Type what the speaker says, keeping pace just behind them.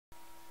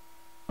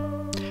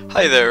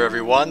Hi there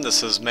everyone,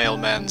 this is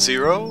Mailman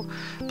Zero,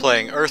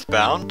 playing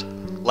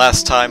EarthBound.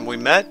 Last time we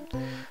met,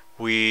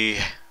 we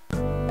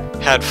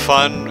had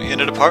fun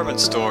in a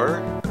department store,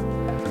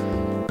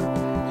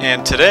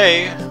 and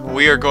today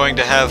we are going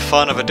to have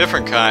fun of a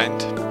different kind.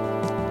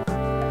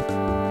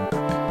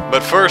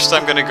 But first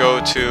I'm going to go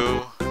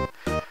to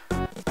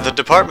the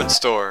department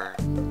store.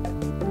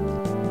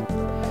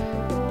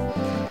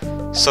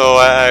 So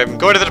I'm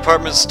going to the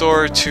department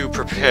store to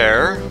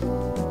prepare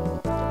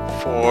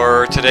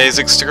for today's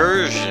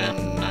excursion.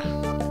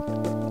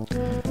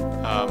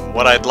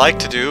 What I'd like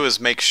to do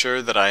is make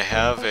sure that I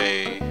have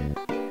a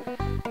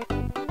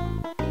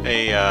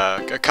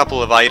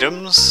couple of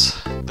items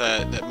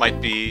that might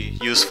be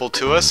useful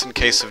to us in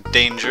case of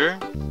danger.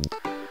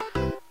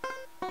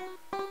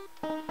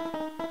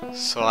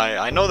 So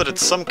I know that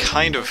it's some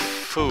kind of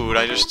food,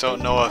 I just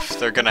don't know if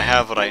they're gonna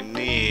have what I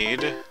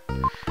need.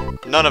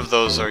 None of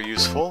those are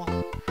useful.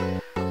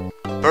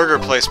 Burger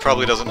place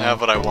probably doesn't have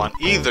what I want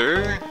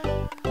either.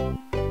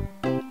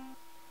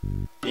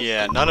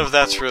 Yeah, none of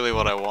that's really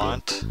what I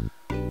want.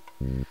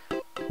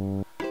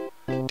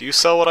 Do you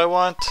sell what I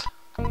want?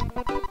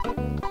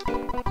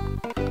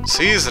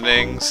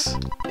 Seasonings?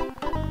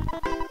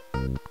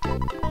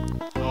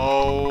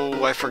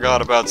 Oh, I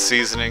forgot about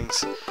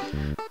seasonings.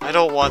 I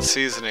don't want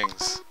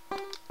seasonings.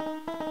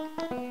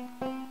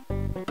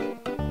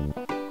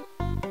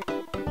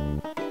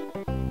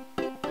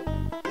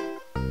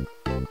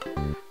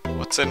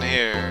 What's in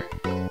here?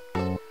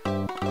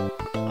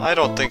 I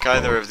don't think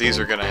either of these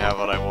are gonna have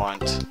what I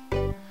want.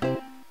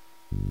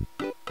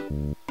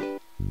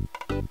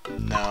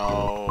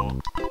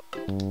 No.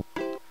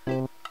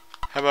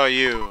 How about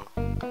you?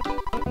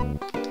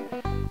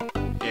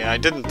 Yeah, I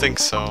didn't think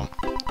so.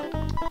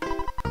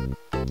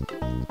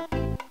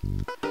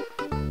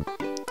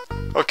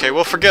 Okay,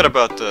 we'll forget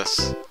about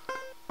this.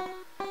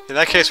 In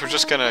that case, we're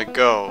just gonna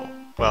go.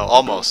 Well,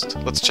 almost.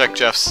 Let's check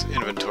Jeff's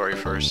inventory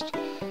first.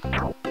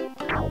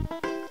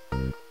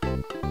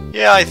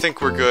 Yeah, I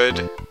think we're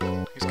good.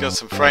 He's got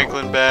some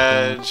Franklin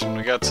badge, and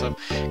we got some...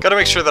 Gotta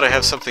make sure that I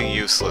have something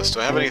useless. Do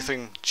I have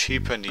anything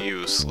cheap and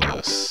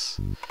useless?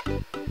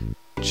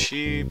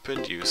 Cheap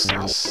and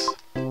useless.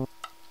 I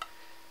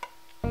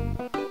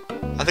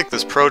think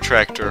this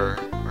protractor,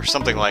 or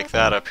something like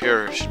that up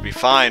here, should be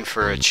fine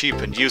for a cheap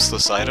and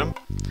useless item.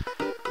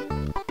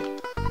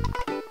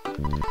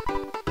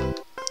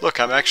 Look,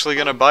 I'm actually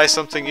gonna buy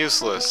something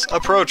useless. A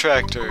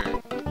protractor!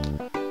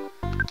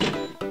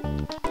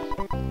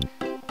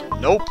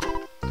 Nope.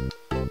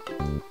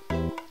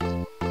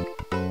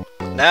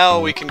 Now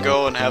we can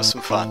go and have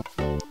some fun.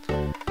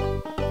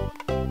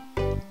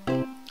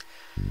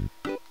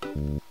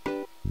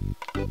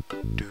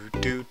 Do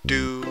do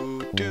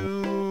do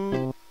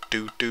do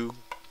do do.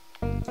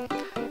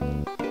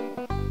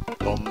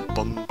 Bum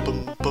bum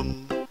bum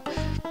bum.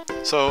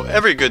 So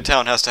every good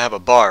town has to have a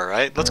bar,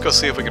 right? Let's go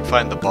see if we can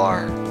find the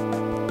bar.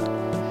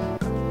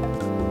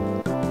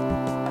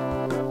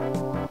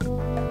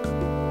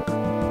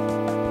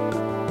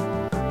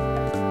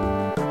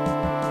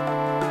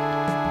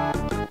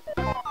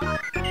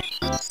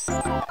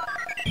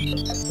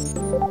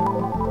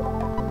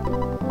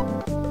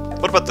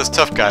 What about this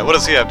tough guy? What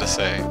does he have to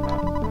say?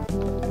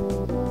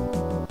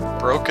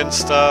 Broken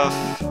stuff.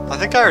 I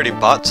think I already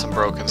bought some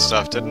broken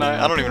stuff, didn't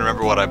I? I don't even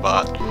remember what I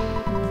bought.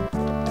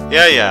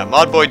 Yeah,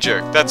 Mod Boy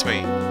Jerk. That's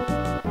me.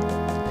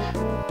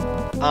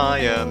 I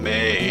am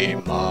a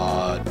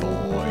Mod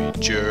Boy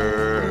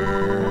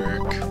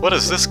Jerk. What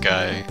is this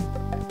guy?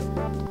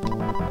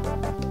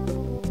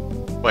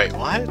 Wait,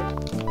 what?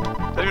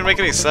 That didn't even make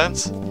any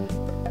sense.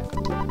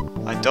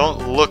 I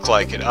don't look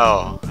like it.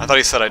 Oh, I thought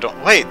he said I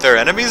don't. Wait, there are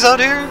enemies out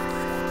here?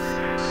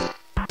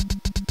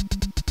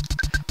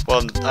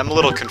 Well, I'm a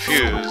little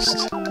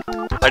confused.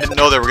 I didn't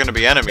know there were going to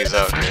be enemies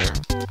out here.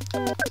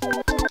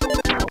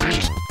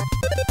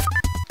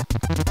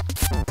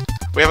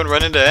 We haven't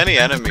run into any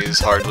enemies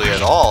hardly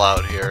at all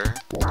out here.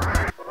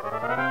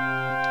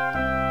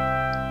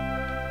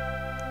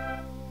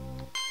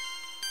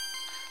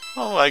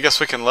 Well, I guess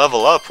we can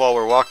level up while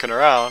we're walking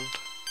around.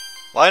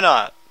 Why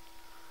not?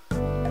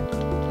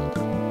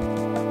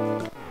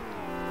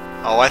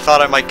 Oh, I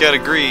thought I might get a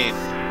green.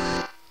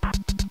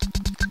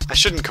 I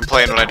shouldn't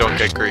complain when I don't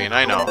get green,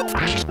 I know.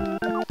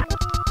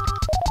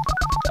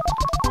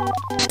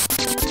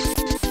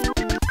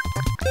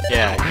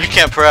 Yeah, you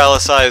can't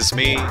paralysize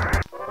me.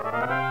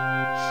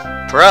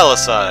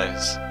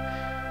 Paralysize.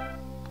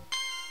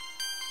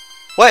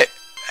 What?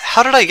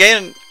 How did I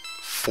gain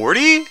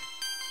 40?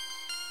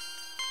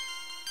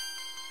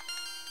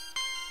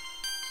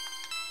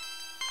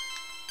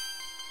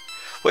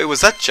 Wait, was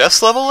that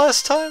Jeff's level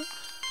last time?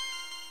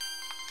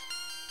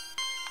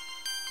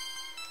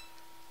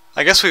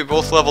 I guess we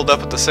both leveled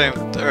up at the same...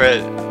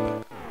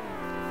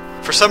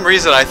 For some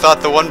reason I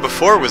thought the one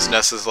before was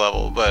Ness's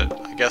level, but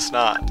I guess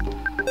not.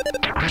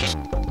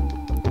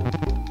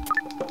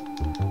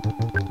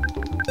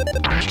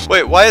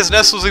 Wait, why is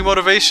Ness losing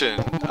motivation?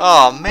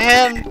 Aw,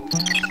 man!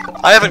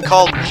 I haven't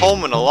called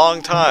home in a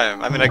long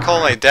time. I mean, I call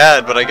my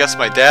dad, but I guess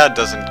my dad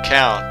doesn't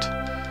count.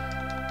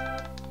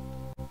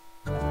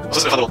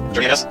 Was this a fun little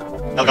journey, I guess?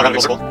 Now we've gone around a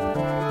big circle.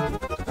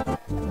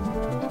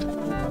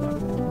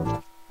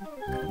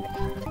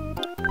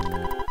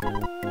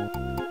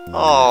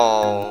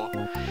 Oh,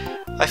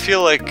 I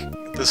feel like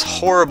this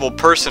horrible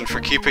person for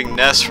keeping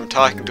Ness from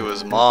talking to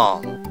his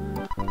mom.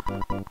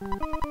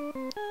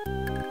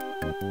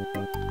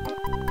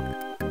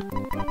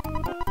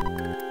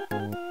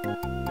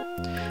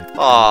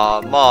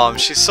 Aw, Mom,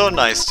 she's so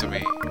nice to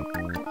me.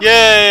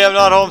 Yay, I'm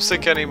not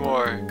homesick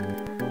anymore.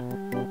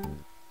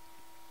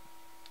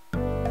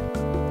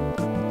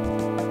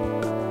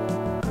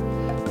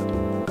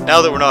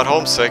 Now that we're not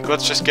homesick,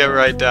 let's just get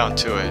right down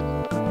to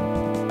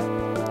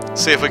it.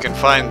 See if we can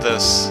find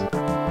this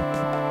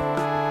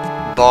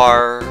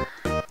bar,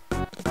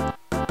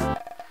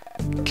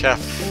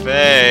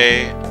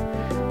 cafe,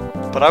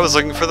 but I was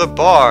looking for the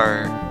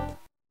bar.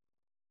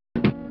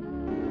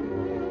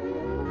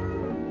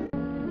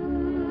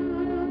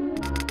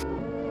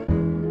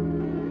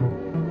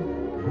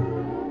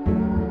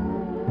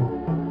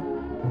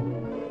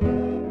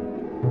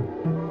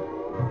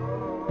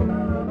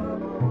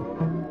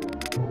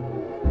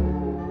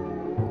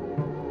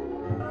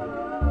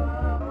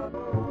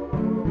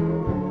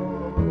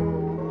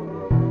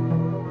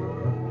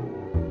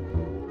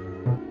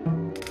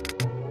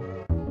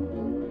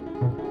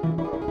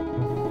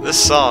 This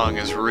song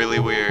is really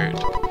weird.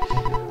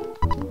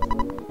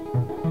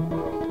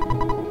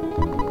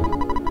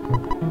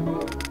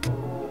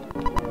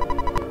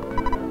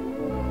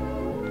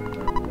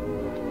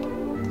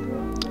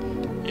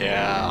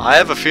 Yeah, I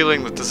have a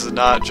feeling that this is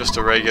not just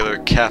a regular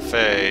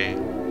cafe.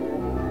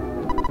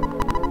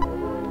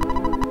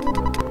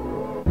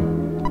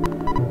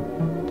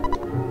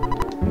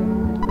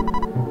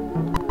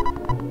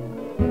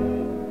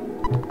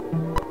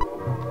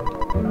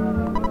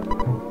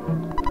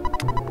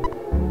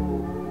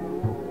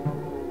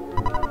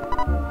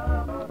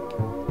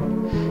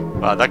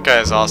 Wow, that guy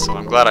is awesome.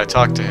 I'm glad I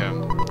talked to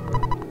him.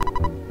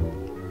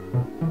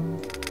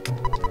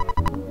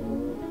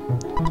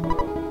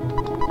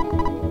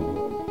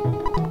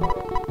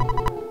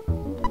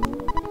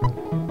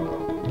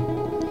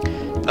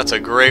 That's a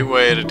great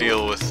way to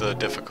deal with the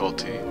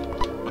difficulty.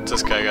 What's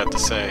this guy got to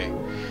say?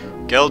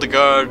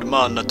 Geldegard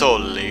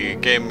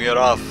Manatoli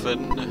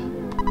Gamirafen.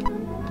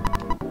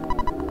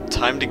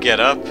 Time to get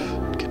up?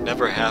 Can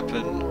never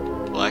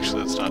happen. Well,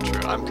 actually, that's not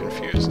true. I'm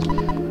confused.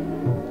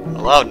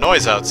 A loud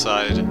noise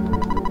outside.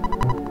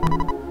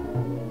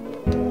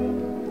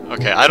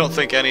 Okay, I don't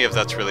think any of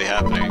that's really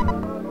happening.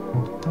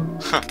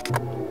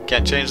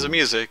 Can't change the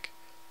music.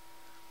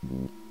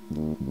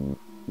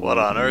 What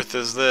on earth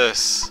is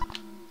this?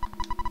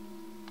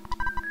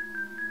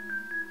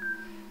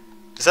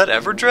 Is that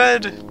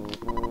Everdred?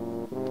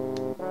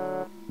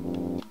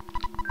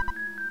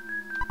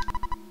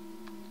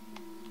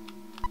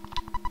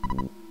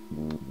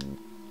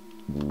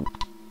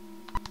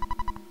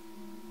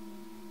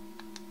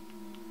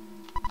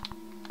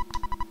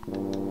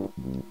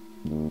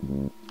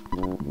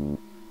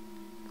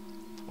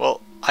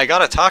 Well, I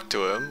gotta talk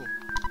to him.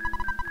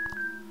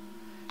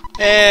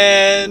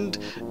 And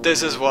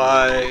this is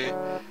why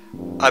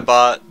I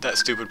bought that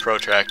stupid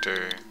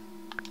protractor.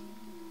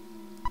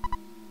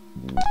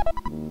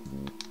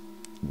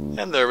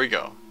 And there we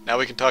go. Now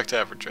we can talk to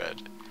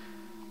Everdred.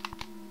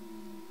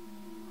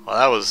 Well,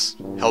 that was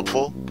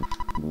helpful.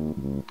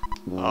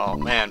 Oh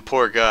man,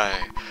 poor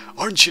guy.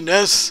 Aren't you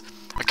Ness?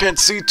 I can't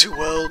see too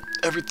well.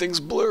 Everything's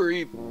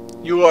blurry.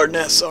 You are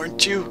Ness,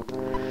 aren't you?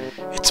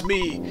 It's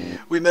me.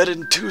 We met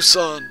in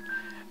Tucson.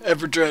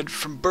 Everdred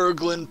from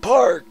Berglund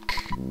Park.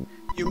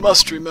 You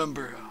must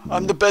remember,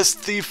 I'm the best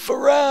thief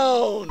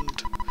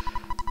around.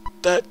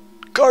 That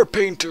car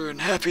painter in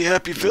Happy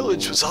Happy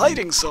Village was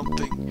hiding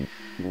something.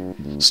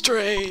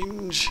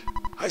 Strange.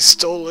 I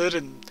stole it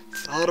and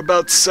thought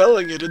about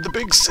selling it in the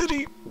big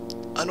city.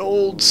 An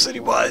old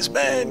city-wise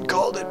man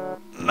called it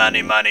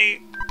money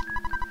money.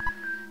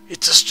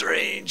 It's a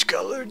strange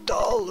colored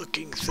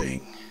doll-looking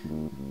thing.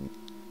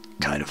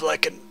 Kind of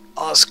like an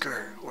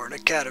Oscar or an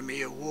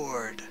Academy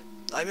Award.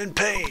 I'm in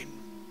pain.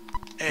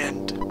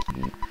 And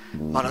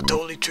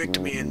Manatoli tricked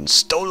me and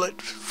stole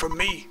it from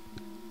me.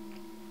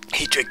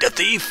 He tricked a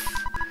thief.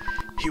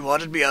 He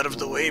wanted me out of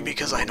the way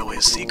because I know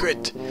his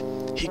secret.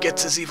 He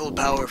gets his evil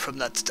power from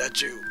that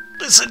statue.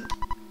 Listen,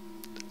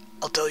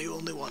 I'll tell you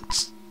only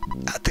once.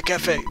 At the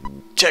cafe,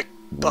 check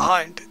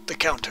behind the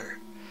counter.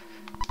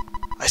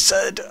 I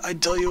said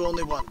I'd tell you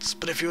only once,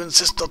 but if you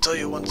insist, I'll tell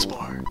you once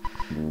more.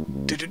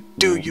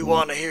 Do you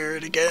want to hear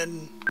it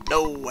again?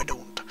 No, I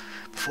don't.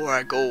 Before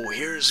I go,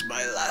 here's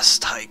my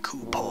last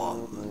haiku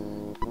poem.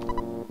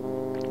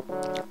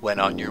 When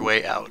on your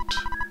way out,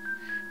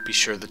 be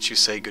sure that you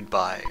say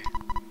goodbye,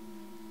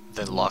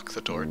 then lock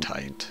the door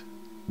tight.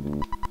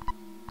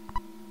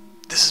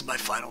 This is my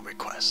final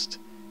request.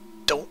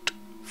 Don't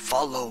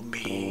follow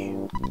me.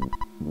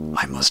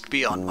 I must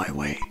be on my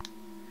way.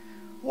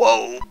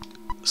 Whoa,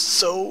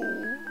 so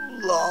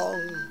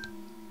long.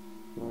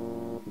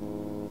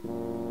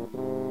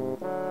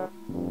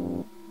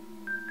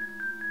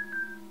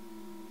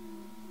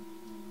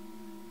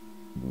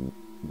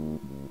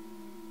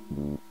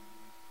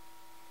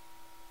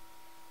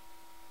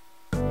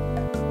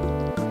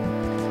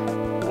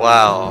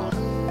 Wow.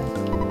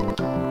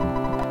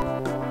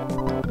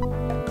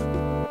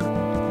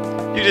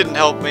 You didn't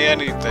help me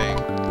anything.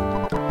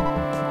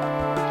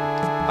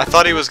 I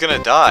thought he was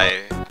gonna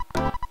die.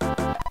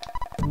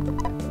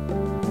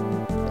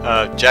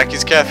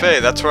 Jackie's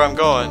Cafe, that's where I'm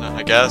going,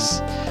 I guess.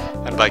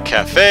 And by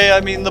cafe, I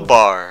mean the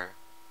bar.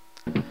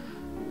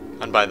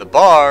 And by the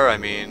bar, I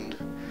mean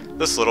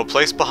this little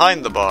place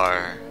behind the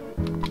bar.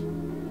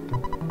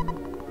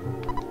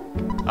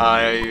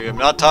 I am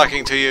not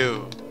talking to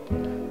you.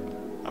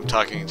 I'm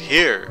talking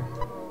here.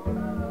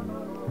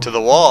 To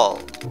the wall.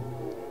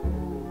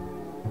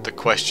 The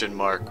question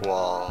mark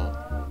wall.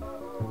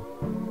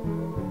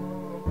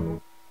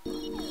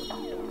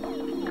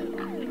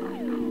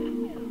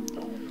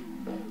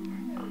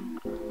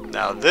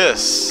 Now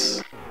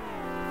this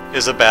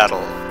is a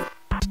battle.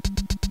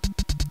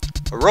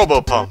 A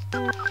robo-pump.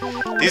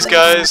 These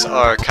guys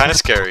are kinda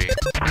scary.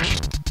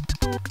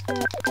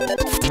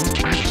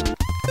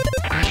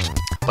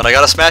 But I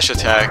got a smash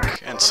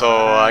attack, and so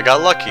I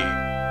got lucky.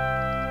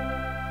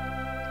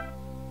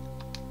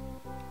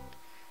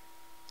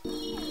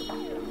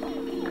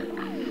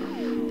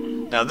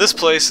 Now this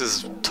place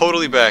is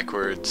totally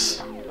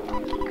backwards.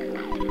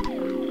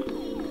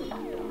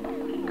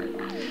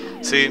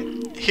 See,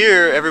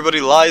 here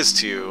everybody lies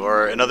to you,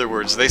 or in other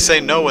words, they say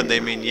no when they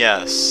mean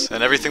yes,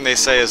 and everything they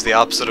say is the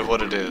opposite of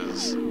what it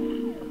is.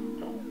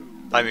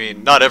 I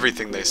mean, not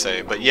everything they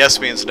say, but yes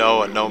means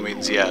no and no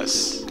means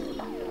yes.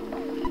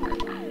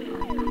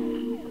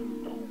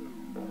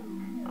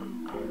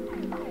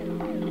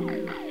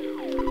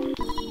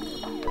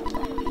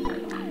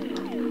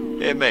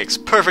 It makes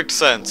perfect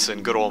sense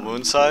in good old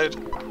Moonside.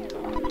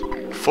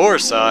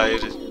 Foreside.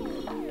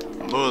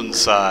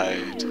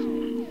 Moonside.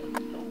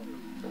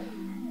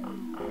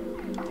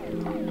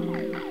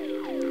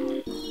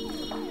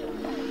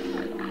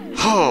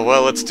 Oh,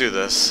 well, let's do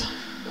this.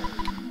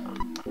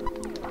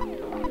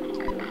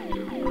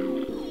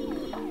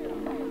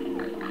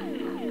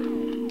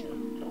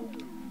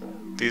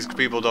 These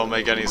people don't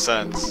make any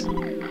sense.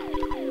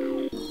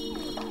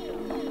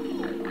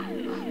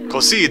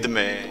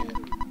 Cosidme.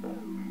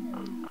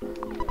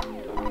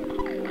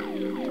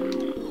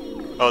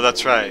 Oh,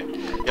 that's right.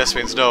 Yes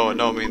means no, and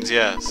no means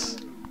yes.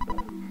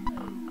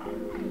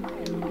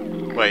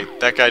 Wait,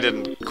 that guy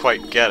didn't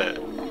quite get it.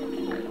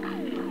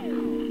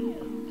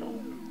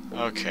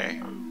 Okay.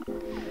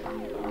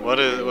 What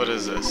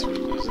is this?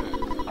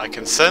 I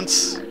can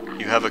sense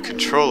you have a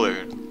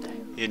controller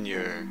in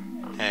your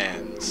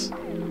hands.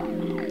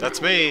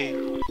 That's me.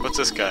 What's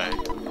this guy?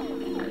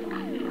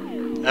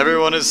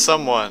 Everyone is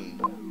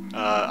someone.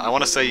 I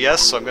want to say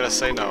yes, so I'm going to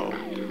say no.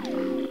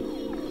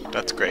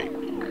 That's great.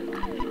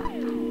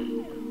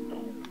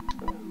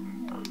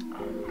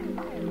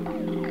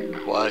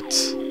 What?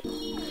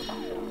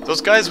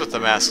 Those guys with the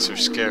masks are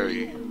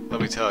scary,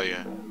 let me tell you.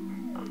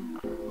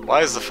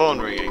 Why is the phone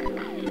ringing?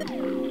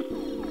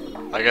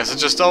 I guess it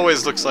just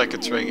always looks like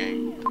it's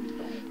ringing.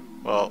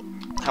 Well,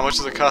 how much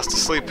does it cost to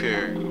sleep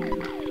here?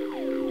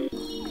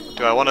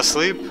 Do I want to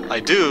sleep? I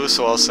do,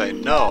 so I'll say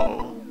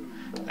no.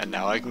 And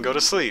now I can go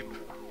to sleep.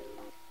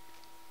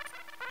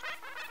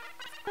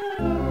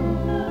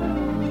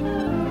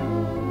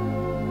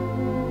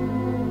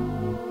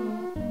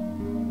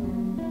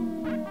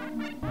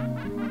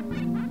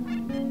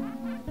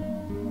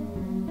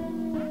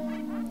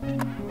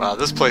 Wow,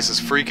 this place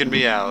is freaking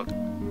me out.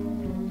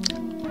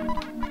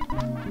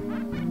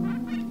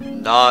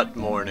 Not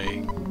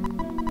morning.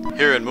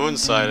 Here in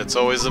Moonside, it's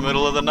always the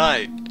middle of the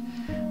night.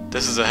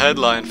 This is a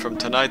headline from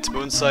tonight's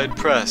Moonside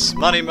Press.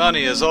 Money,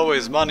 money is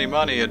always money,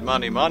 money, and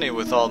money, money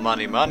with all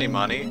money, money,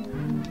 money.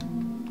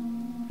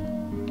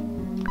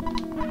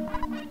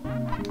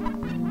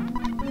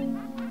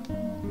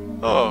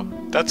 Oh,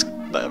 that's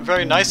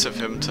very nice of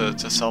him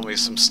to sell me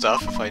some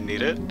stuff if I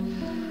need it.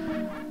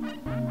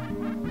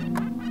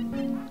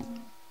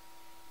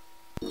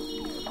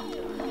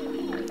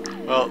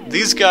 Well,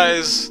 these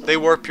guys, they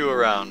warp you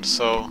around,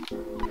 so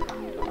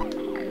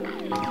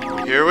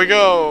here we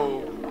go!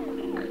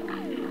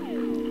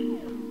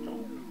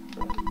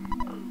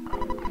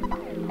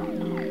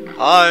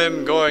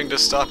 I'm going to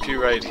stop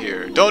you right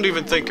here. Don't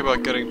even think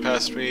about getting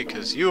past me,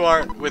 because you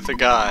aren't with a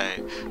guy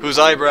whose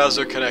eyebrows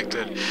are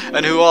connected,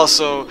 and who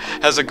also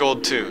has a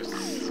gold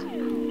tooth.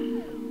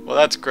 Well,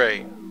 that's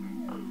great.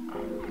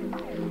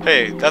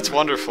 Hey, that's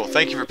wonderful.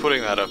 Thank you for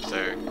putting that up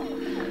there.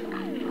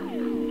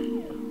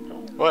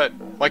 What?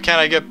 Why can't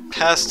I get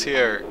past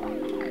here?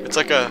 It's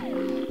like a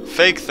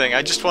fake thing.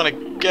 I just want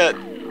to get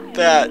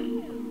that.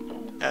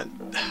 And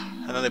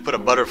then they put a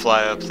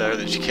butterfly up there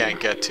that you can't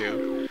get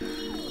to.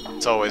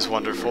 It's always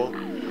wonderful.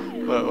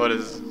 What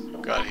is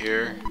got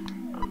here?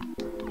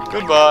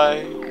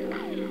 Goodbye.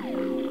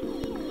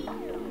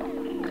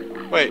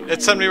 Wait,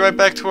 it sent me right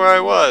back to where I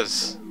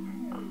was.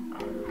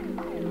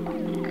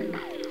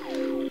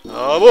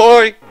 Oh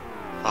boy!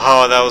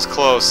 Oh, that was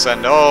close.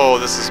 And oh,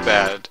 this is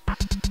bad.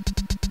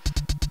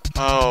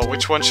 Oh,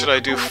 which one should I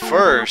do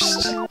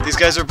first? These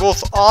guys are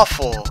both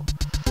awful.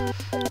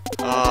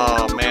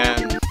 Oh,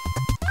 man.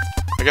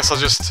 I guess I'll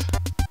just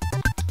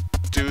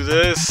do do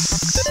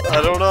this.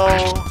 I don't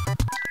know.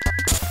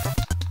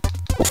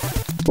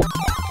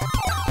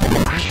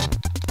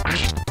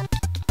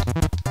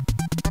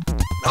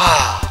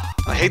 Ah,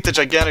 I hate the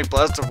gigantic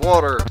blast of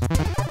water.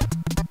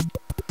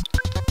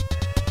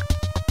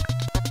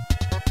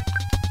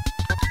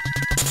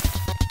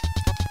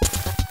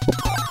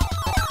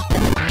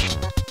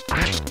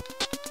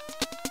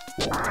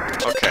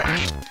 Okay.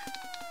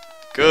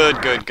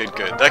 Good, good, good,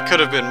 good. That could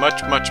have been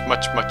much, much,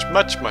 much, much,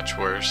 much, much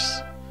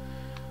worse.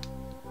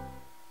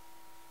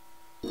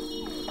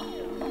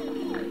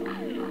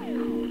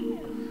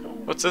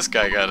 What's this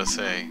guy gotta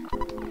say?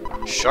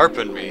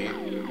 Sharpen me.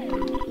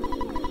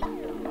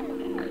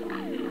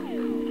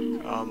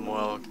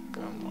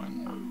 Welcome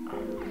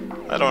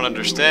one. I don't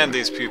understand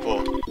these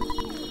people.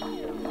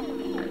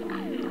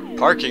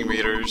 Parking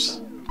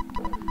meters.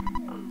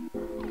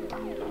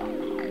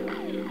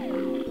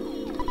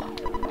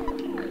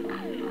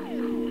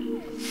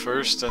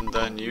 First and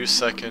then you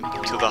second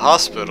to the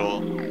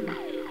hospital.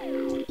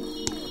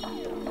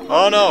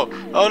 Oh no!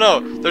 Oh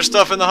no! There's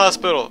stuff in the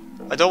hospital!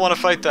 I don't want to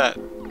fight that.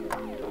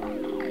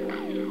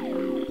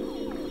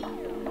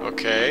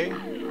 Okay.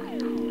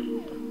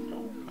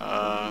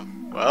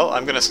 Well,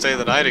 I'm gonna stay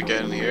the night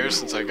again here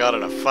since I got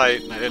in a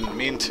fight and I didn't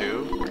mean to.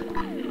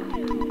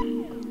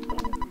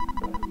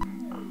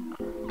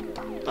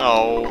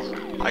 Oh,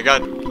 I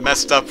got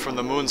messed up from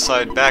the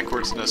Moonside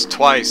backwardsness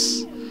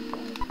twice.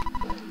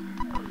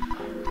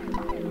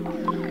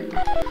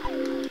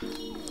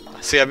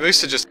 See, I'm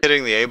used to just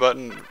hitting the A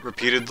button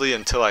repeatedly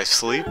until I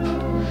sleep.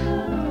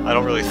 I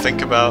don't really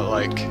think about,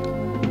 like,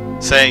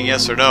 saying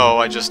yes or no.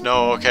 I just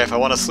know, okay, if I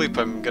want to sleep,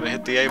 I'm gonna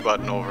hit the A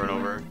button over and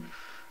over.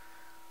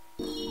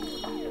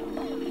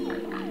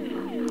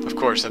 Of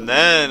course, and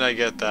then I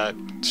get that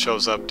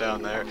shows up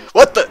down there.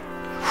 What the?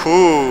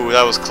 Whew,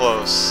 that was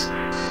close.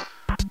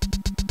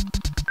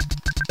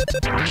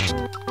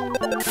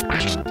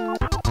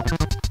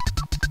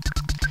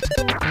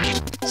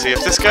 See,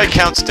 if this guy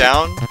counts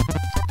down,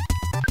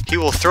 he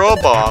will throw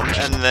a bomb,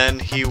 and then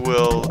he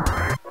will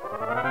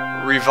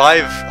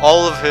revive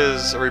all of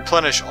his,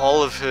 replenish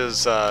all of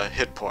his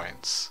hit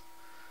points.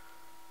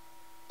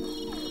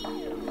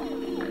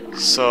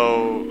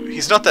 So,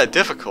 he's not that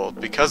difficult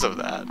because of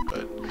that,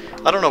 but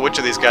I don't know which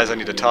of these guys I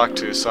need to talk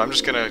to, so I'm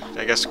just gonna,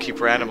 I guess, keep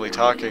randomly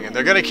talking, and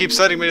they're gonna keep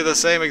sending me to the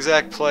same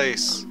exact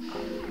place.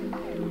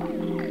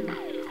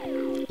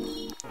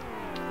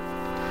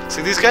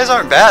 See, these guys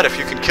aren't bad if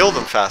you can kill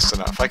them fast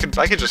enough. I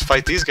could just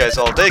fight these guys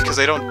all day because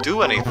they don't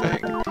do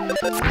anything.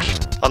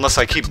 Unless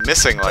I keep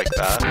missing like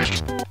that.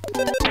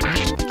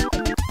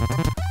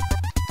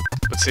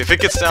 But see, if it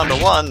gets down to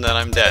 1, then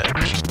I'm dead.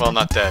 Well,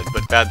 not dead,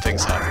 but bad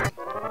things happen.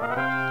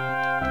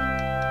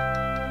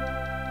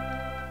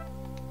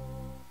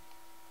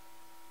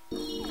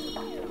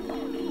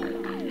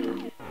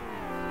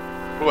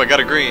 Ooh, I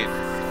got a green.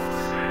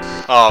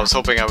 Oh, I was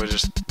hoping I would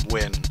just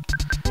win.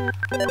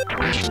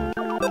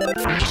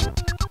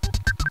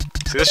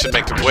 See, this should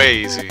make it way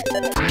easy.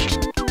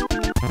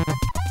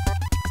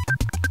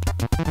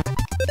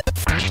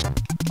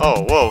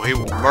 Oh, whoa, he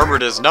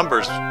murmured his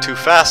numbers too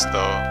fast,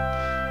 though.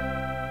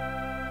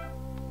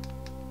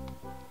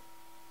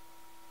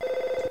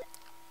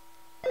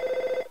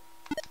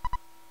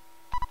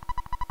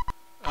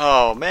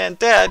 Oh, man,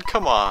 Dad,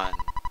 come on.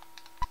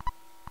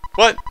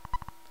 What?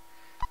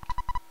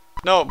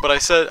 No, but I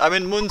said, I'm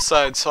in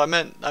Moonside, so I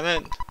meant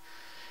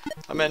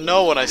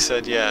no when I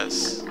said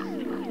yes.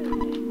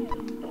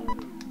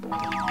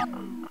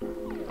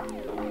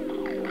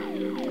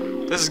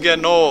 This is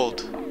getting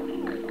old.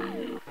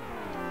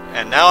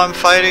 And now I'm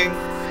fighting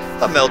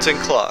a melting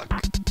clock.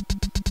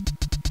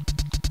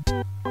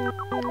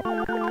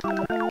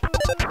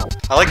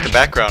 I like the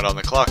background on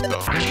the clock,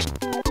 though.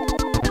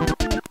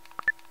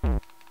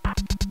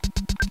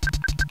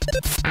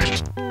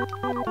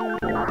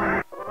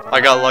 I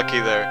got lucky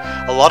there.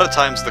 A lot of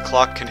times the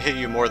clock can hit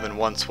you more than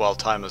once while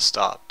time has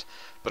stopped,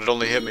 but it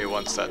only hit me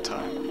once that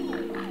time.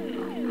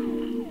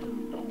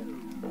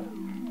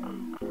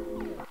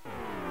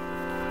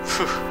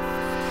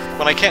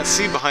 When I can't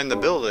see behind the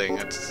building,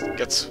 it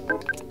gets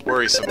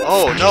worrisome.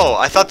 Oh no,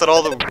 I thought that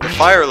all the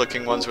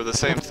fire-looking ones were the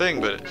same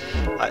thing, but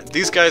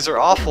these guys are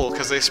awful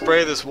because they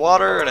spray this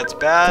water and it's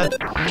bad.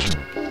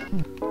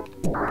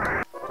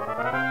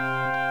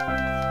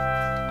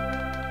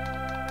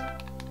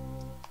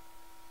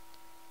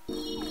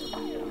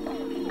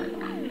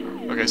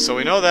 Okay, so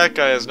we know that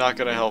guy is not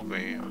going to help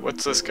me.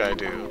 What's this guy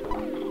do?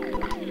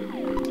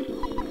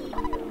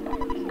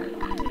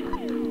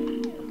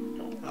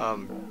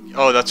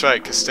 Oh, that's right,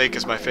 because steak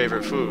is my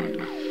favorite food.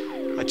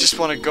 I just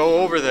want to go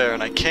over there,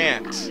 and I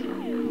can't.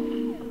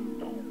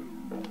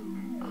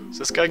 Is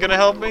this guy going to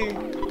help me?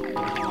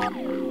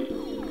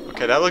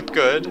 Okay, that looked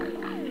good.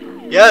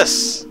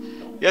 Yes!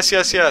 Yes,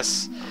 yes,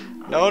 yes.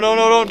 No, no,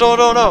 no, no, no,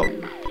 no, no!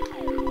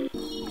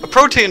 A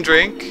protein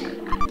drink!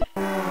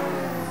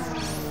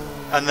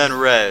 And then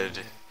red.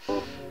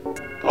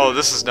 Oh,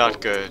 this is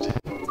not good.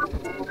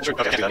 Sure,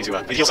 okay, I can't do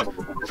that. I need to heal some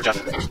for Jeff.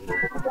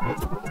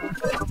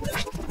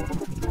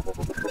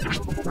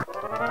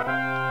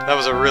 That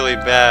was a really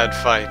bad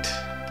fight.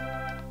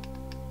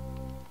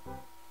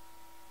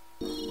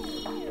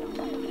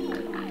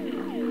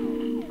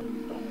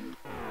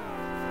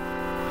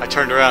 I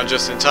turned around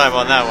just in time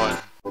on that one.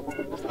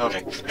 Okay,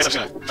 I guess I'm just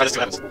gonna try to see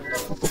what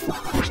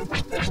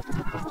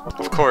happens.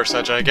 Of course,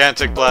 a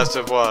gigantic blast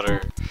of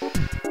water.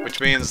 Which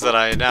means that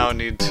I now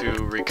need to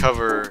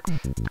recover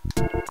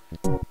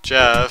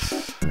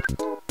Jeff.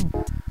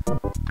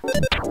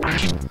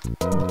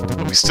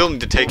 But we still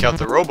need to take out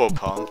the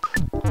robo-pump.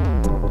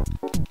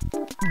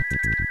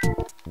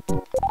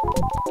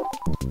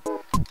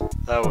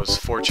 That was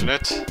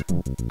fortunate.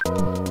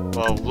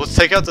 Well, let's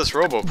take out this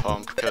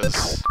robo-pump,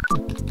 because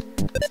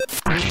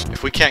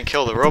if we can't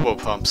kill the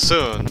robo-pump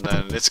soon,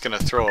 then it's gonna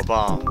throw a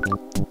bomb.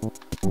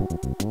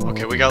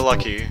 Okay, we got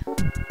lucky.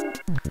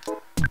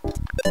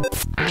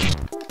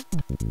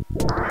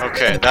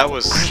 Okay, that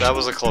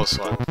was a close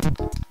one.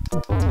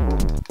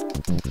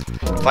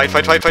 Fight,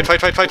 fight, fight, fight, fight,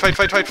 fight, fight, fight,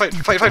 fight, fight, fight,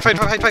 fight, fight, fight, fight,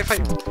 fight, fight,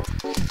 fight.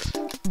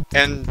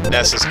 And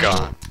Ness is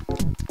gone.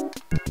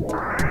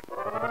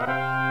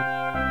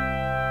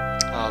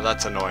 Oh,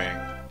 that's annoying.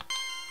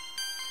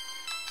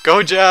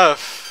 Go,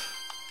 Jeff!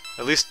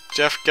 At least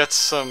Jeff gets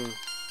some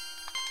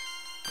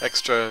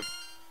extra.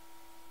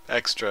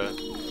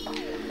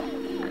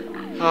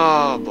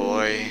 Oh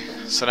boy.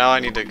 So now I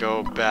need to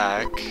go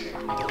back.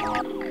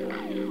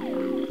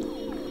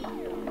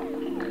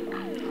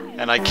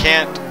 And I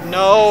can't.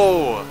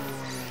 No!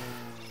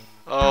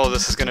 Oh,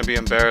 this is gonna be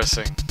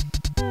embarrassing.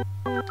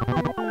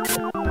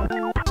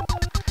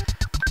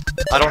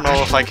 I don't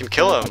know if I can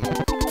kill him.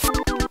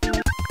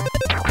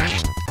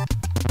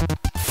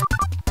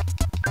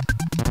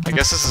 I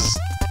guess this is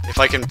if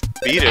I can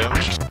beat him.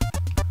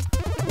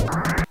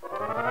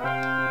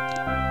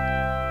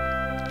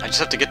 I just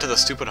have to get to the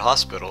stupid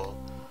hospital.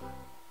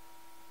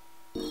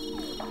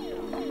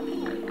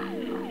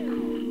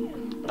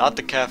 Not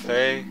the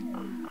cafe.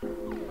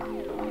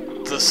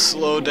 The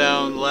slow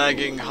down,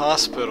 lagging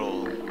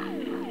hospital.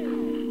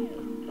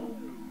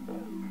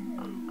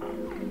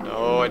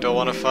 No, I don't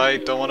want to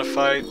fight, don't want to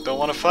fight, don't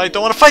want to fight,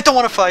 don't want to fight, don't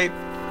want to fight!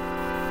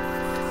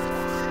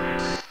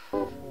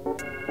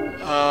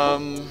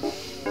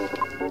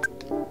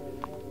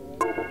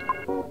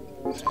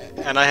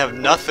 And I have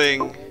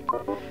nothing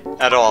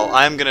at all.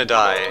 I'm gonna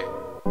die.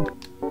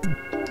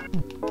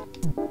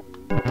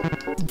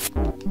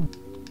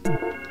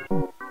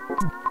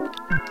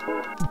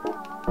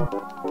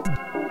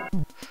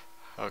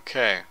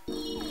 Okay.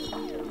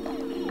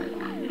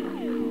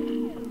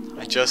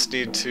 I just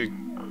need to...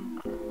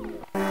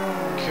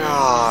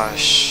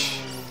 Gosh.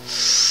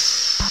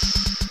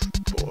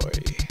 Boy.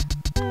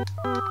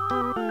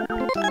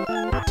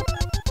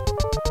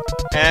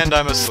 And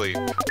I'm asleep.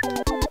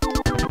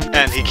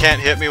 And he can't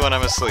hit me when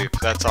I'm asleep.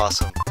 That's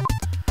awesome.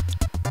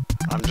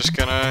 I'm just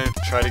gonna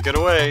try to get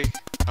away.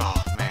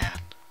 Oh man.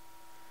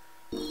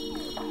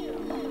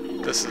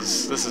 This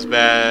is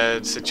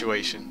bad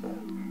situation.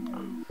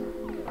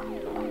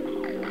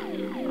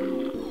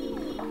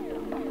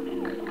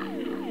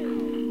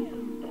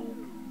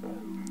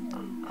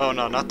 Oh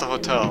no, not the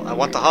hotel. I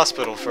want the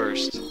hospital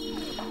first.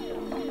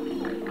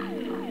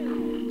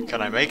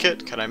 Can I make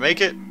it? Can I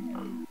make it?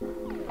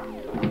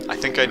 I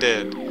think I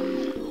did.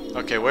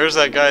 Okay, where's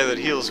that guy that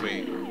heals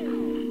me?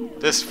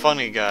 This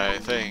funny guy, I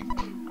think.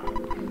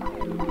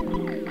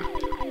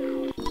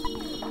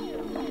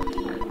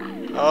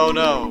 Oh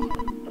no.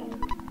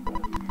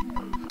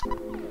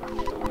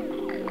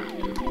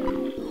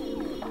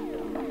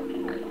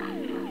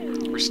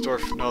 Restore...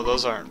 No,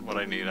 those aren't what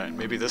I need.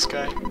 Maybe this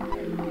guy?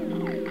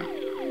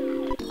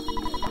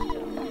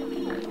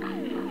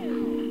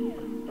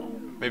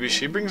 Maybe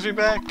she brings me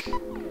back?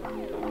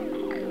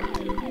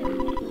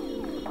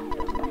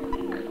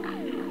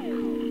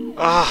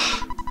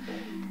 Ah!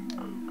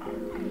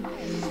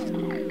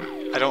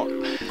 I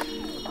don't...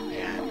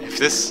 Man, if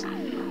this...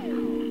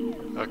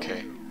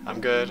 Okay,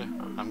 I'm good.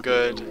 I'm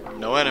good.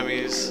 No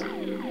enemies.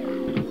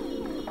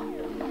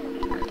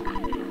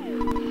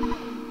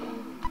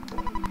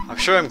 I'm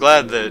sure I'm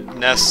glad that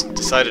Ness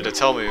decided to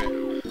tell me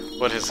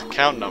what his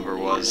account number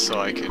was so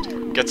I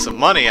could get some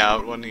money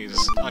out when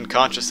he's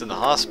unconscious in the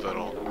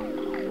hospital.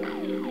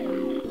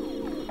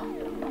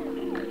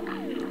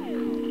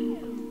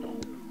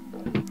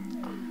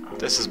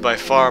 This is by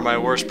far my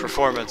worst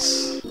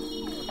performance.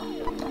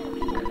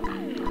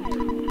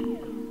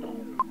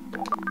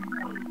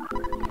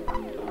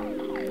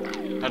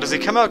 Now, does he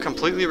come out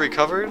completely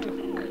recovered?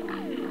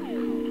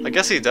 I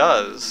guess he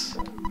does.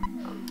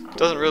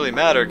 Doesn't really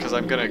matter because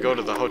I'm gonna go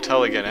to the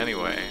hotel again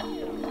anyway.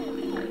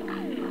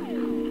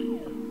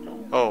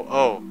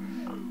 Oh,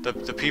 the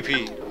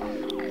PP.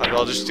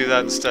 I'll just do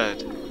that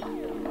instead.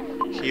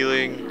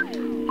 Healing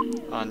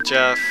on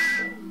Jeff.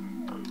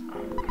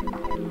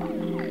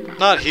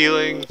 Not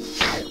healing.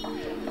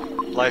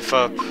 Life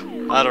up.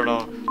 I don't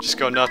know. Just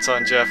go nuts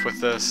on Jeff with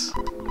this.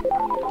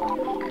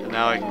 And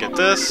now I can get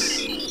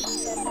this.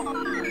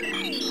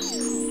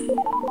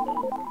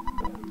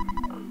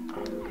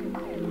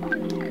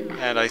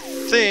 And I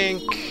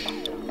think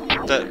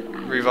that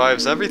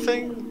revives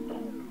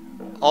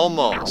everything?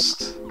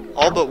 Almost.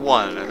 all but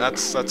one, and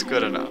that's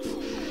good enough.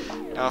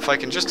 Now if I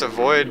can just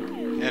avoid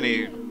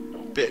any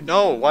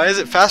no, why is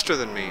it faster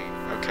than me?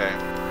 Okay.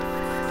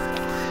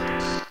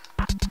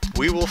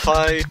 We will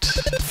fight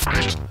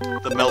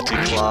the melty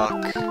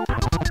clock.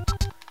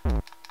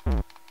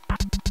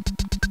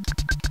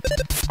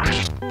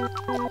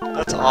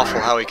 That's awful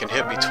how he can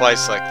hit me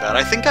twice like that.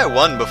 I think I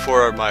won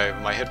before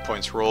my hit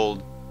points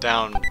rolled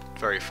down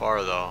very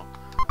far, though.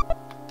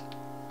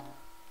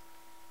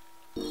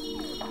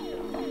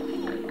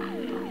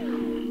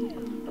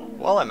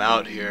 While I'm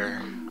out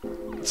here,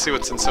 let's see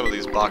what's in some of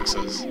these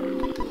boxes.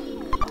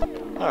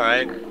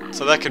 Alright,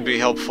 so that could be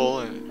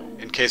helpful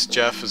in case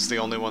Jeff is the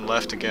only one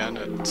left again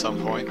at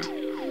some point.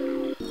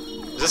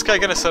 Is this guy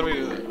gonna send me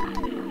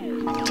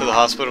to the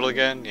hospital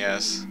again?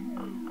 Yes.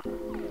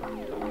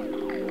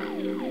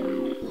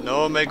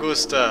 No me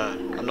gusta.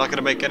 I'm not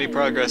gonna make any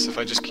progress if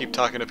I just keep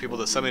talking to people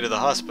that send me to the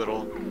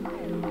hospital.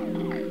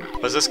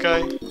 Was this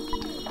guy?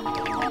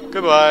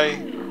 Goodbye.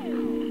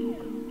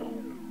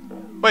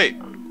 Wait,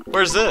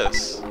 where's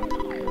this?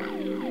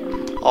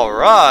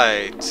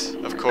 Alright,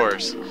 of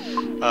course.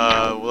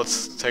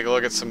 Let's take a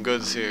look at some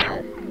goods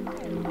here.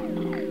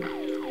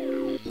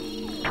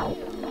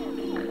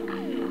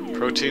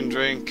 Protein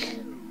drink.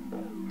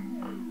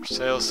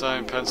 Sale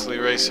sign, pencil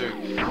eraser.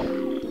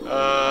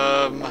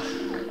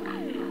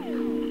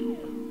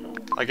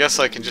 I guess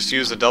I can just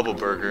use a double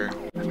burger.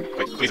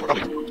 Wait, please,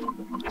 probably.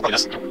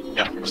 Yes.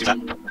 Yeah, see that.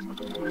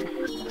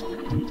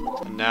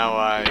 And now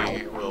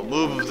I will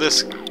move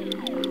this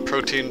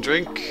protein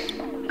drink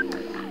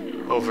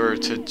over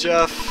to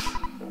Jeff.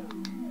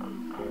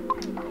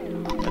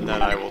 And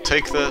then I will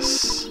take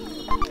this.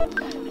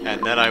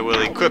 And then I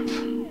will equip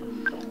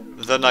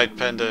the night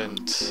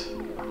pendant.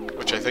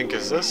 Which I think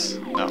is this?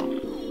 No.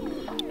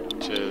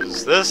 Which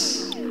is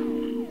this?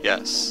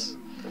 Yes.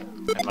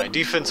 And my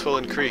defense will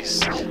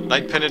increase.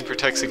 Night pendant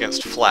protects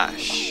against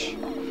flash.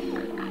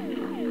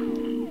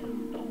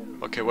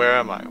 Okay, where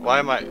am I? Why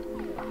am I...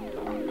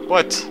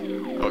 What?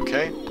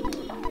 Okay.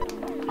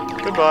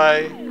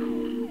 Goodbye.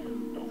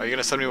 Are you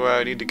gonna send me where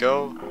I need to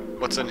go?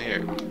 What's in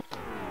here?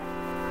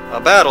 A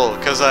battle,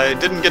 because I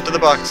didn't get to the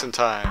box in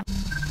time.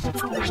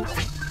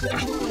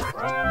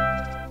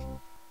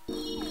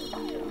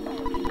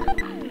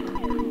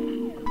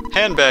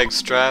 Handbag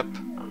strap.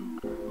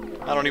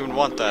 I don't even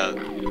want that.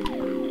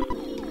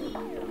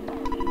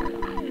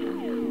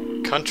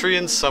 Country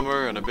in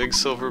summer and a big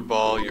silver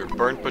ball. You're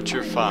burnt but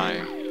you're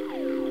fine.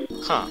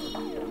 Huh.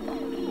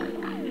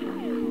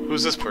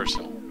 Who's this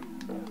person?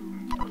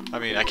 I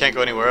mean, I can't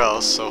go anywhere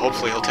else, so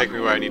hopefully he'll take me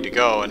where I need to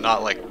go and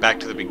not, like, back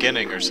to the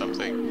beginning or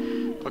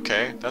something.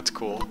 Okay, that's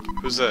cool.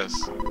 Who's this?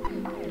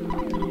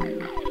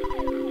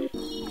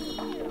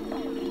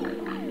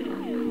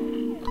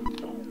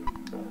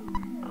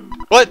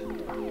 What?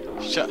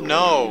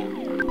 No.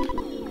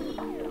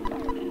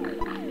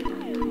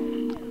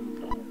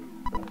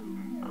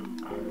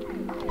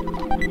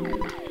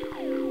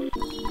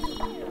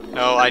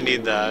 No, I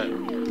need that.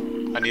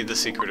 I need the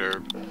secret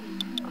herb.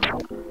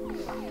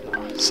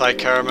 Psy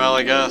caramel,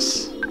 I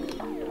guess.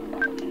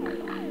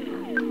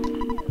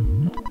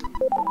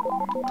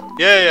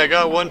 Yay, I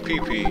got one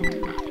PP.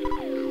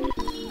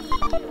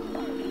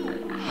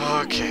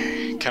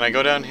 Okay, can I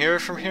go down here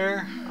from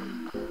here?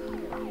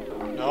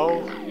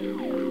 No?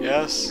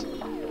 Yes?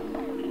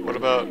 What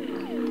about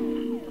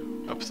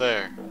up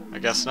there? I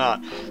guess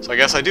not. So I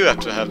guess I do have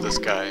to have this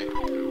guy.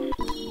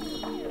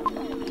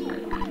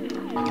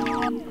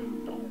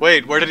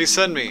 Wait, where did he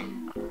send me?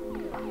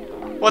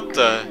 What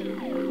the?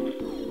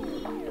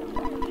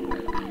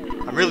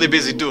 I'm really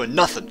busy doing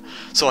nothing,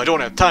 so I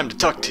don't have time to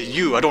talk to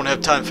you. I don't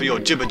have time for your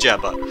jibber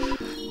jabber.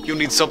 You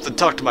need something,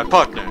 talk to my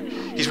partner.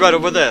 He's right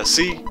over there,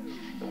 see?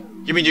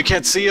 You mean you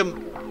can't see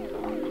him?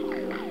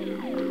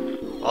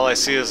 All I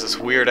see is this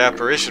weird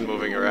apparition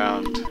moving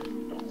around.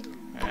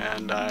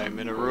 And I'm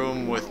in a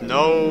room with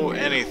no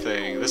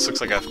anything. This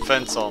looks like a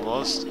fence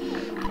almost.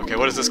 Okay,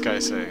 what does this guy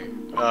say?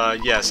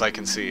 Yes, I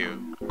can see you.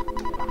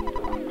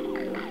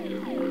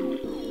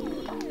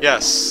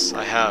 Yes,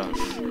 I have.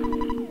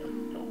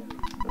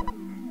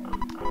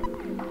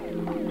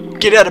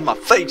 Get out of my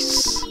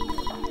face!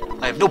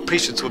 I have no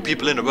patience when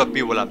people interrupt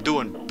me while I'm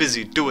doing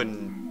busy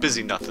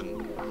nothing.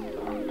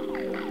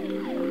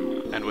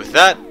 And with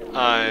that,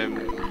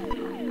 I'm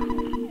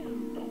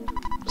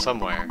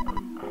somewhere.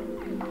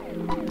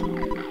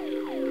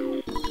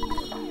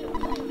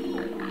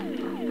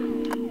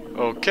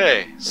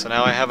 Okay, so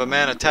now I have a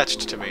man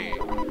attached to me.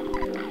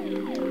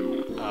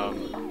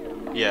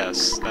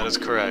 Yes, that is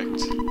correct.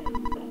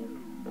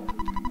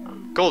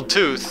 Gold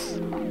tooth?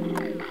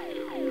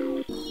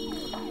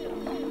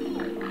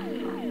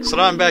 So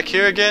now I'm back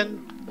here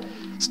again?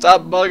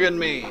 Stop bugging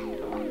me!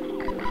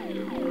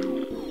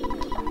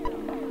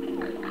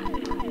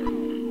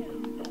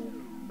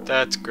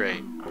 That's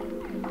great.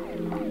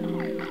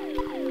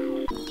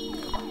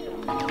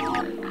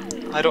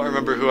 I don't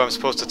remember who I'm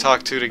supposed to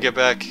talk to get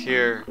back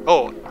here.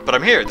 Oh, but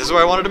I'm here! This is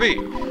where I wanted to be!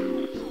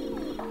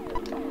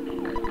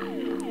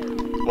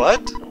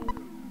 What?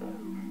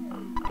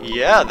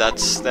 Yeah,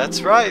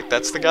 that's right.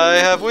 That's the guy I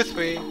have with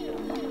me.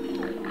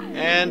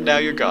 And now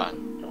you're gone.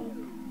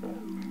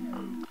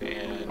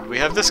 And we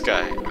have this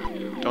guy.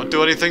 Don't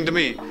do anything to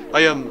me.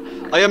 I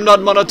am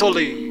not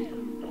Manatoli.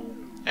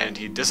 And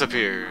he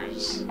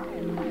disappears.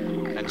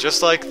 And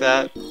just like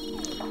that,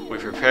 we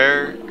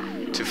prepare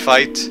to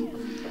fight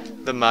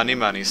the Mani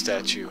Mani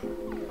statue.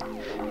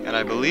 And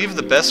I believe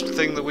the best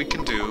thing that we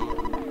can do...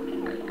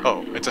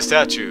 Oh, it's a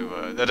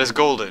statue that is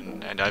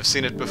golden, and I've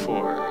seen it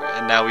before.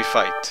 And now we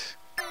fight.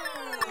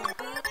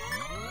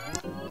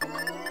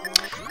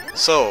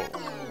 So,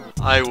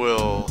 I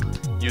will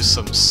use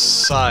some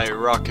Psy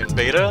Rockin'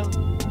 Beta.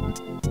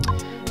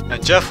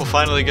 And Jeff will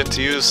finally get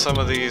to use some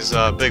of these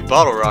big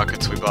bottle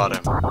rockets we bought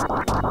him.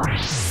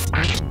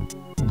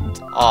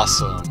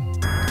 Awesome.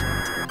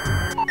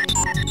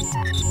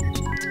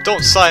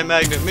 Don't Psy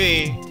Magnet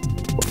me!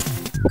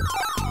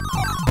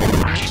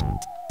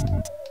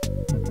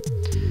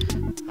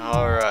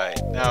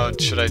 Alright, now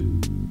should I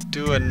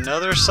do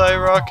another Psy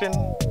Rockin'?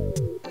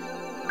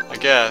 I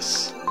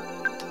guess.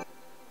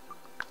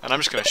 And I'm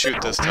just gonna shoot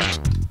this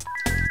time.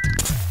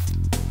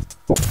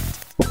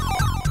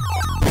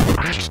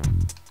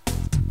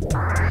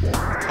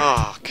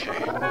 Okay.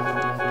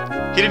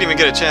 He didn't even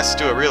get a chance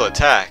to do a real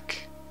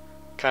attack.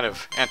 Kind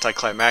of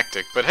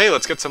anticlimactic, but hey,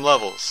 let's get some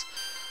levels.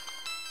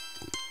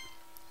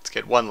 Let's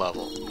get one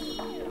level.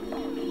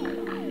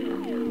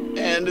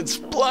 And it's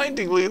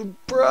blindingly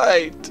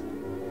bright!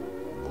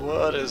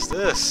 What is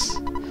this?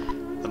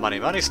 The Mani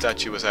Mani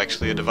statue was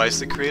actually a device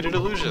that created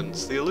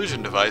illusions. The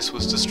illusion device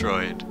was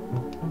destroyed.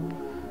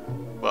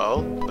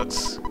 Well,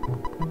 that's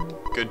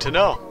good to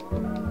know.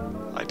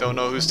 I don't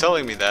know who's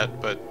telling me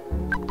that, but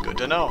good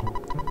to know.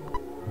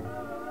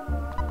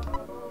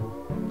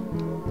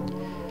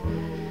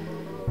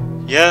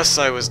 Yes,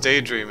 I was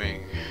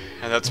daydreaming,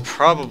 and that's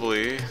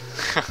probably...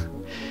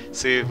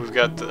 See, we've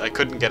got I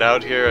couldn't get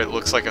out here, it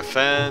looks like a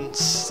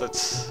fence,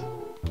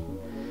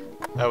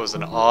 that was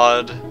an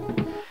odd...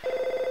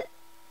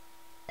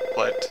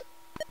 What?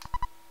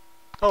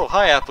 Oh,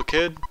 hi Apple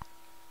Kid!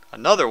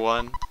 Another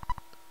one!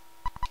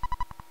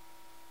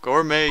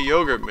 Gourmet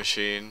yogurt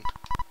machine.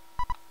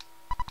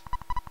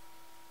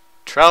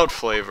 Trout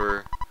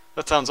flavor?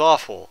 That sounds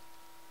awful.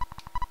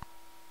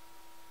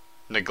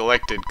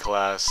 Neglected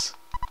class.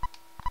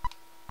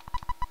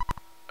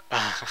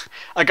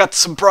 I got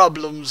some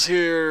problems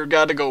here,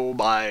 gotta go,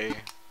 bye.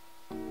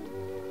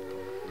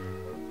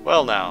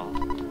 Well now.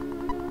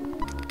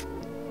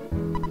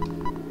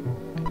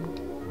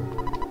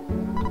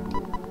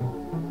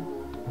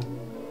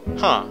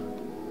 Huh.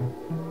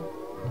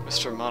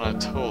 Mr.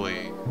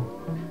 Manatoli.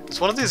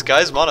 Is one of these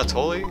guys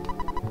Manatoli?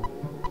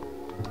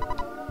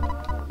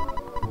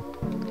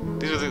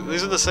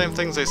 These are the same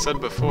things they said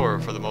before,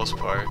 for the most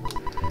part.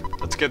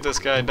 Let's get this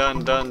guy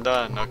done.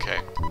 Okay.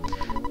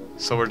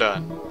 So we're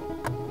done.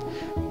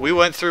 We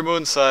went through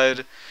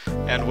Moonside,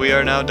 and we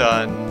are now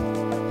done.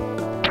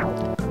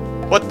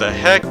 What the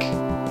heck?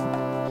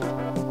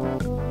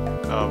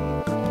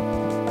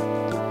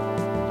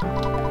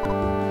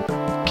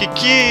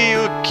 Kiki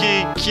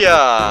uki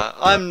kya.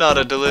 I'm not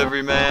a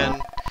delivery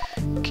man.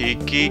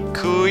 Kiki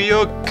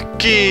kuyo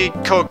kiki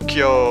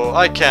kokyo.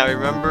 I can't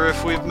remember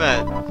if we've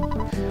met.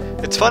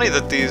 It's funny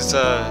that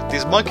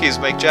these monkeys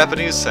make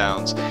Japanese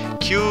sounds.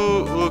 Kyu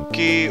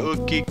uki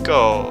uki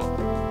ko.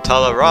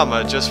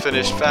 Talarama just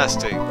finished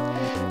fasting.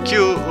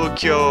 Kyu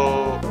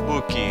ukyo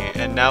uki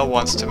and now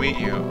wants to meet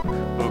you.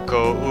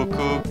 Uko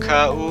uku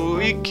ka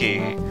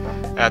uiki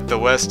at the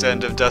west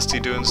end of Dusty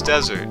Dunes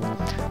Desert.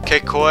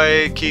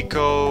 Kekoi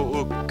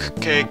kiko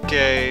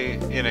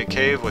ukeke in a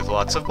cave with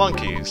lots of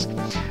monkeys.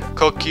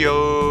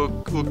 Kokyo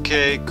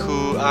uke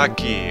ku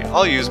aki.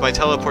 I'll use my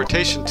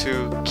teleportation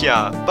to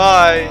Kya.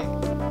 Bye!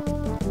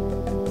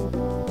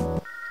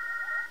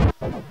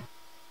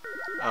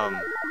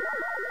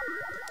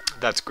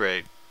 That's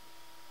great.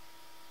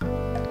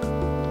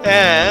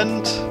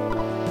 And...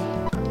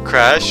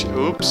 Crash,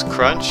 oops,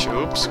 crunch,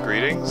 oops,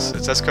 greetings.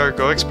 It's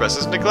Escargot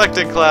Express's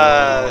neglected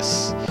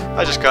class!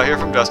 I just got here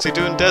from Dusty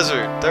Dune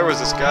Desert. There was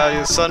this guy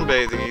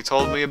sunbathing. He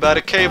told me about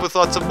a cave with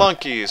lots of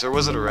monkeys, or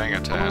was it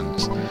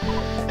orangutans?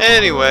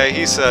 Anyway,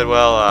 he said,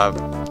 well,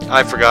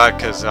 I forgot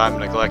because I'm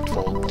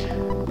neglectful.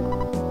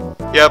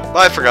 Yep,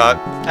 I forgot.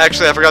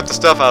 Actually, I forgot the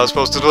stuff I was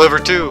supposed to deliver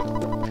too.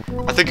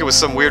 I think it was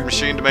some weird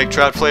machine to make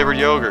trout-flavored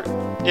yogurt.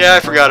 Yeah,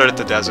 I forgot it at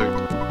the desert.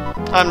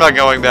 I'm not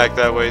going back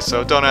that way,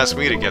 so don't ask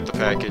me to get the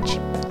package.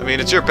 I mean,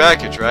 it's your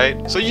package,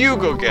 right? So you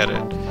go get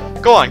it.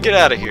 Go on, get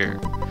out of here.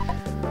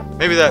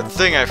 Maybe that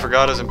thing I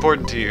forgot is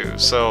important to you,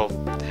 so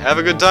have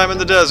a good time in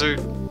the desert.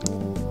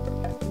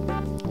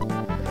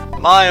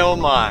 My oh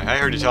my, I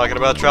heard you talking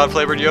about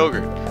trout-flavored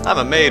yogurt. I'm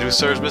a maid who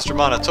serves Mr.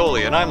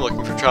 Manatoli, and I'm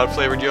looking for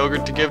trout-flavored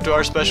yogurt to give to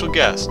our special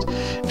guest.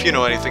 If you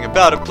know anything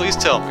about it, please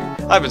tell me.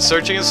 I've been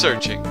searching and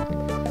searching.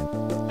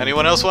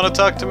 Anyone else want to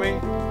talk to me?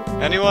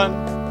 Anyone?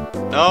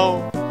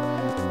 No?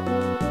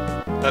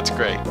 That's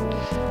great.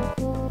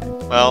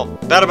 Well,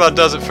 that about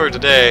does it for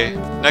today.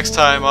 Next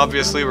time,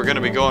 obviously, we're going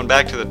to be going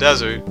back to the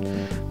desert.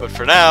 But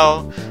for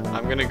now,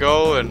 I'm going to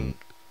go and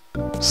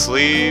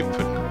sleep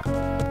and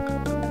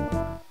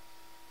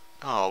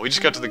Oh, we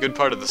just got to the good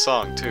part of the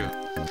song, too.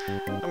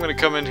 I'm gonna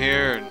come in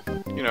here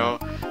and, you know,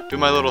 do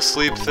my little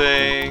sleep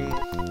thing.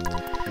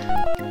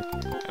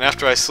 And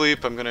after I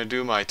sleep, I'm gonna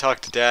do my talk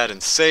to dad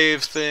and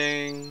save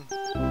thing.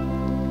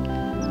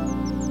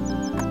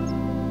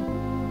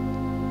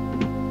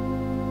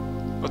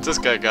 What's this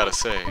guy gotta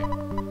say?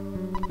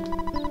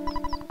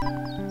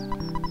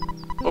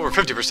 Over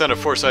 50% of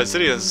Forside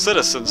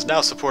citizens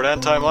now support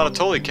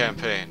anti-Monotoli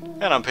campaign.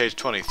 And on page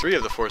 23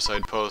 of the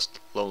Forside Post,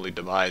 lonely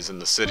demise in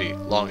the city,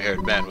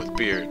 long-haired man with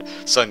beard,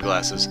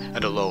 sunglasses,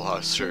 and aloha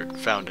shirt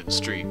found in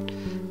street.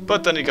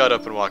 But then he got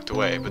up and walked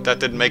away. But that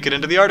didn't make it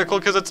into the article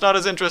because it's not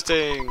as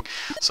interesting.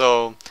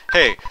 So,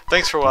 hey,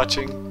 thanks for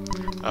watching.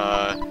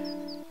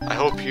 I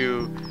hope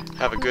you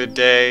have a good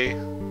day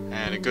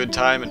and a good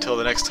time until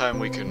the next time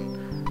we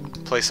can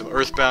play some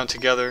EarthBound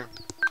together.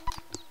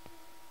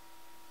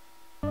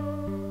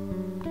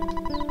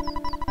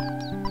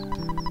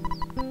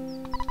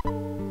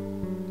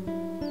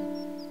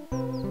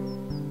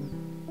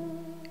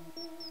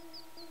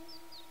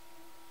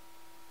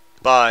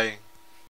 Bye.